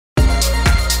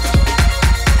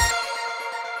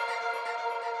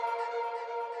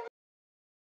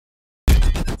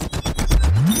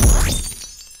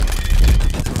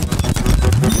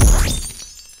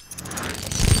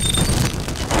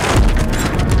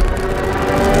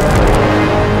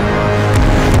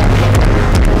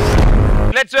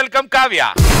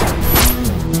Kavya.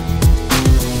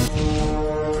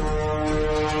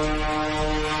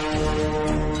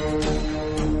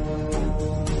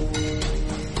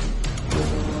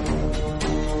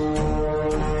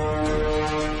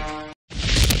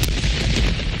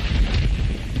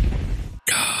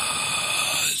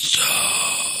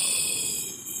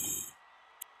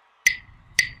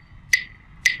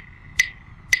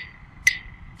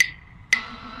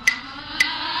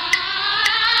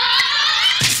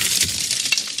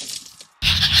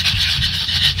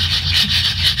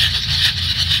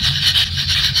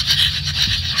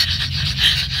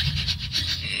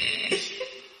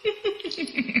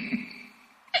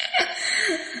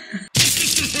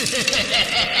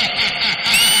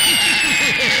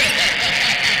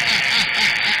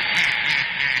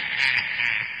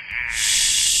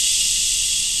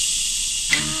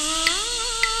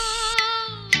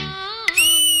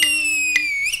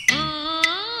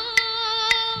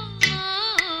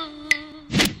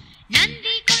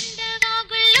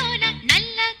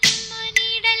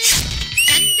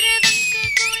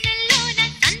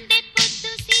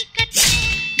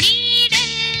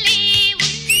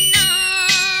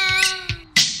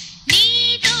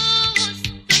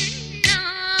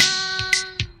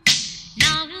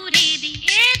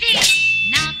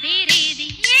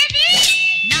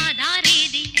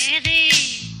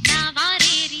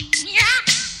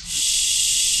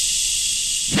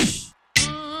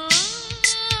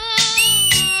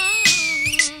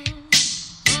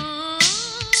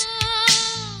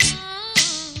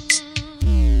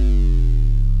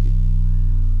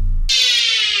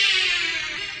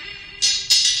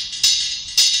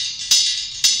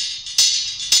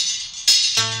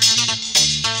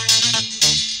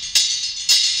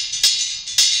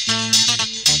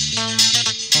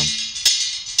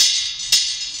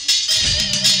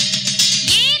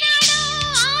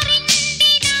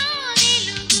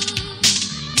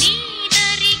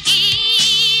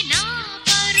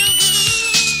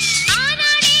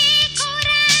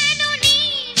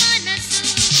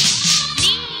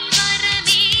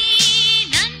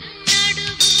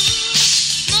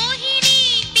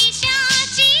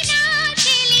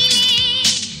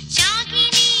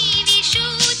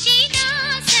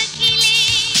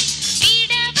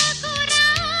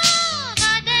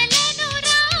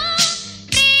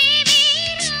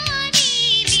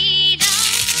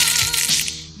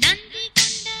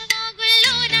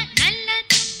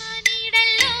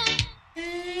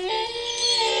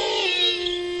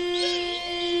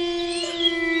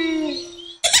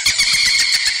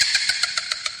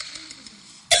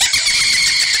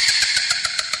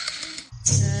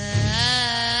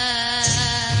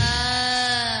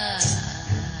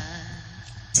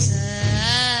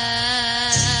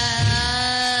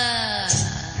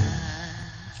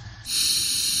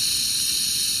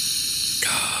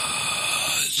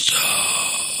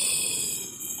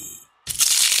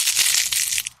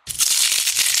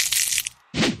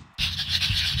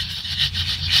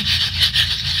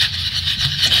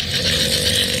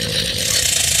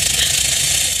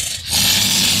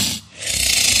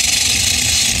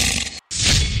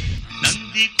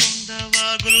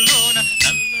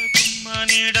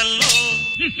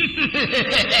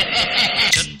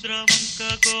 Chandravanka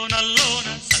కోనల్లోన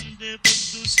సందే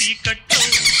పొద్దు సీకట్టు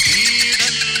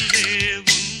నీడల్లే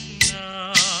ఉన్నా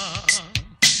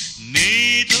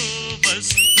నీతో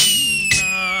వస్తున్నా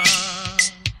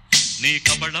నీ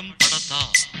కబళం పడతా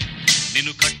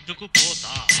నిన్ను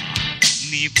కట్టుకుపోతా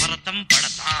నీ భరతం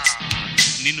పడతా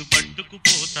నిన్ను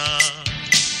పట్టుకుపోతా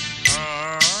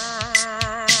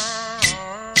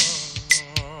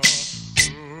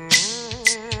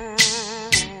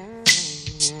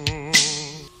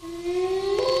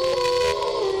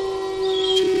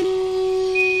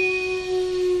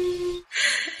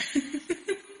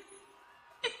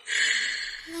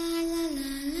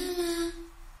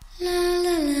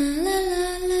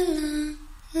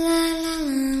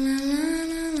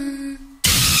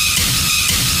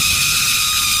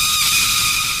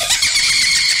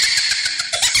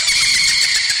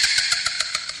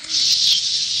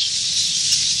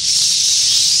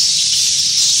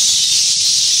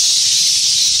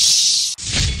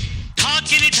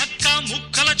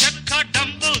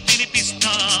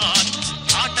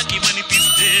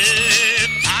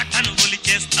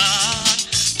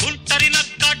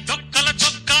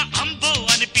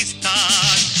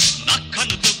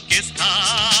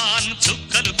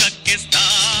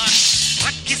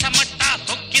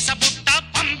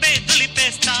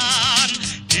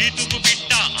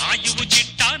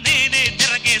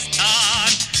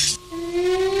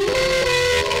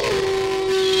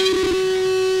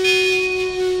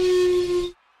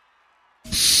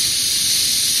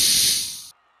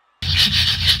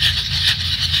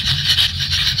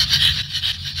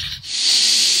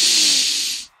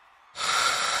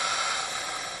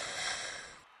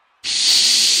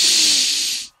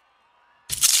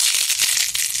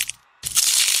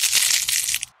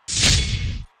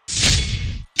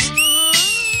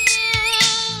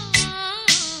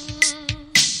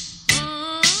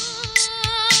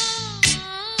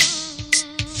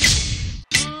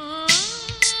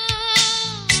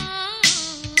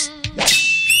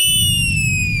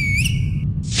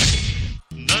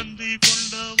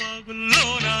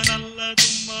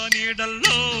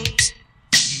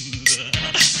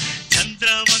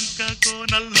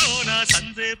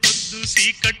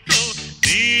చీకట్లో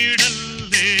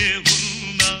నీడల్లే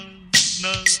ఉన్నా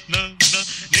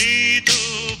నీతో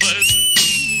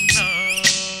వస్తున్నా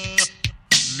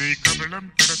నీ కబళం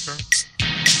పెడతా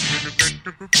నిన్ను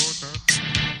పెట్టుకుపోతా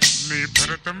నీ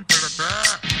భరతం పెడతా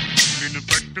నిన్ను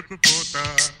పట్టుకుపోతా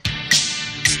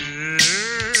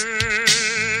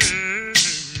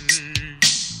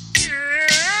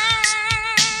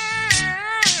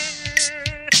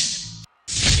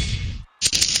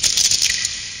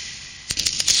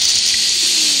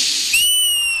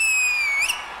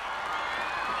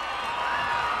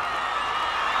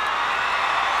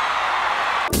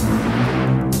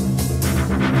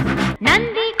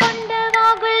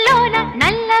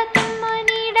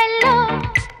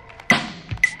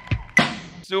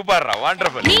సూపర్ రా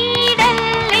వండర్ఫుల్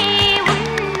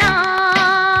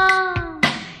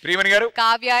ప్రియమణి గారు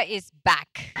కావ్య is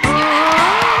back.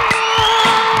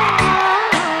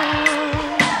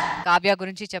 కావ్య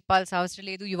గురించి చెప్పాల్సిన అవసరం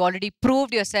లేదు. You already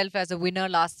proved yourself as a winner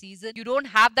last season. You don't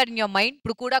have that in your mind.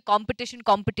 ఇప్పుడు కూడా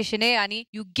competition అని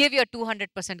you give your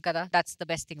 200% కదా. That's the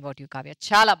best thing about you, Kavya.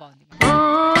 చాలా బాగుంది.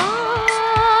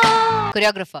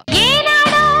 Choreographer.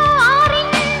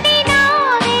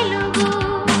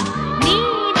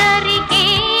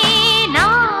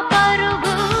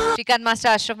 Srikanth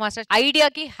master, Ashraf master,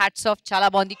 ఐడియాకి hats off. చాలా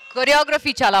బాగుంది.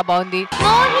 Choreography చాలా బాగుంది.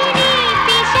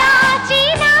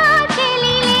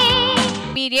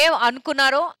 మీరేం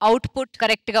అనుకున్నారో అవుట్పుట్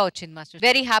కరెక్ట్ గా వచ్చింది master.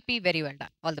 Very happy, very well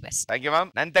done. All the best. Thank you ma'am.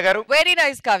 నంత గారు వెరీ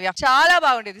నైస్ కావ్య. చాలా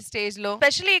బాగుండేది స్టేజ్ లో.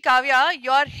 Specially Kavya,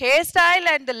 your hair style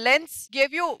and the lens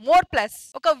gave you more plus.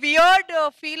 ఒక వియర్డ్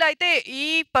ఫీల్ అయితే ఈ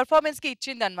పర్ఫార్మెన్స్ కి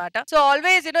ఇచ్చింది అనమాట. So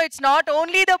always it's not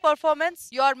only the performance,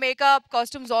 your makeup,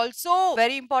 costumes also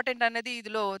very important అనేది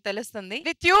ఇందులో తెలుస్తుంది.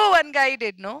 With you one guy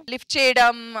did no lift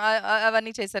చేయడం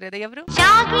అవన్నీ చేశారు కదా. ఎవరు?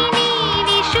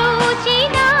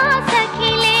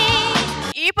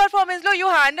 ఈ పర్ఫార్మెన్స్ లో you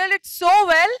handle it so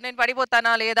well. నేను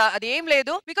పడిపోతానా లేదా అదేం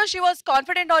లేదు, because she was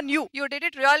confident on you. You did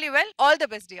it really well. All the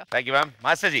best dear. Thank you ma'am.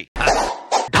 Master G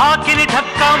ఢాకిని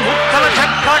ఢక్కా ముక్కల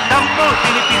చెక్క డంపు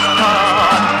తినిపిస్తా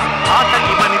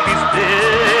ఆటకి పనిపిస్తే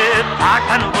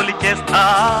ఆటను ఒలిచేస్తా.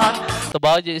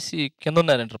 బాగా చేసి కింద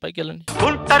ఉన్నారంటారు, పైకి వెళ్ళండి.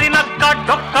 గుంటరి నక్క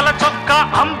డొక్కల చొక్క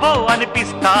అంబో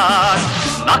అనిపిస్తా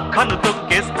నక్కను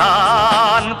తొక్కేస్తా.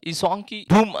 ఈ సాంగ్ కి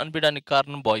బూమ్ అనిపించడానికి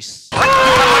కారణం బాయ్స్.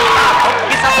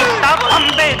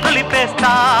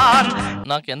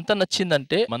 నాకు ఎంత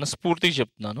నచ్చిందంటే మనస్ఫూర్తిగా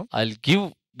చెప్తున్నాను, I will give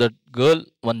that girl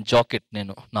one jacket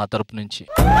నేను నా తరపు నుంచి.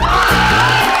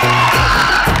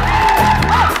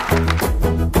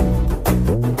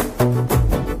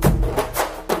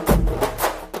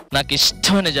 నాకు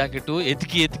ఇష్టమైన జాకెట్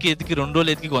ఎతికి 2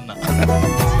 రోజులు ఎతికి కొన్నా.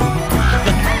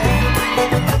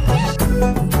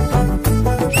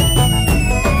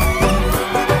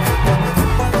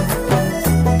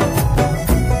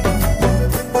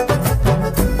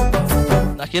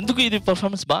 నాకెందుకు ఇది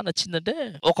పర్ఫార్మెన్స్ బాగా నచ్చిందంటే,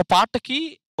 ఒక పాటకి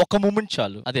ఒక మూమెంట్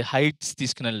చాలు అది హైట్స్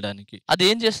తీసుకుని వెళ్ళడానికి. అది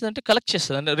ఏం చేస్తుందంటే కలెక్ట్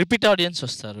చేస్తుంది, అంటే రిపీట్ ఆడియన్స్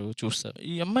వస్తారు, చూస్తారు.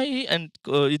 ఈ అమ్మాయి అండ్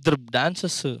ఇద్దరు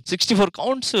డాన్సర్స్ 64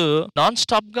 కౌంట్స్ నాన్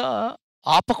స్టాప్ గా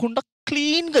ఆపకుండా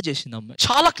క్లీన్ గా చేసింది అమ్మాయి.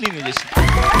 చాలా క్లీన్ గా చేసింది.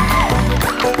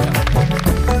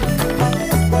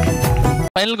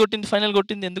 ఫైనల్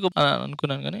కొట్టింది ఎందుకు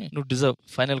అనుకున్నాను, కానీ నువ్వు డిజర్వ్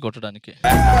ఫైనల్ కొట్టడానికి.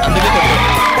 అందుకే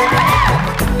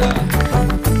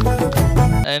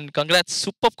అండ్ కంగ్రాట్స్,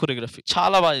 సూపర్ కొరియోగ్రఫీ,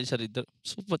 చాలా బాగా చేశారు ఇద్దరు.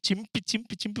 సూపర్,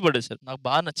 చింపి పడేశారు. నాకు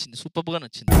బాగా నచ్చింది, సూపర్ గా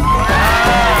నచ్చింది.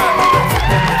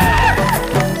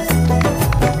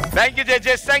 Thank you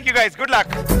judges, thank you guys, good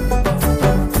luck.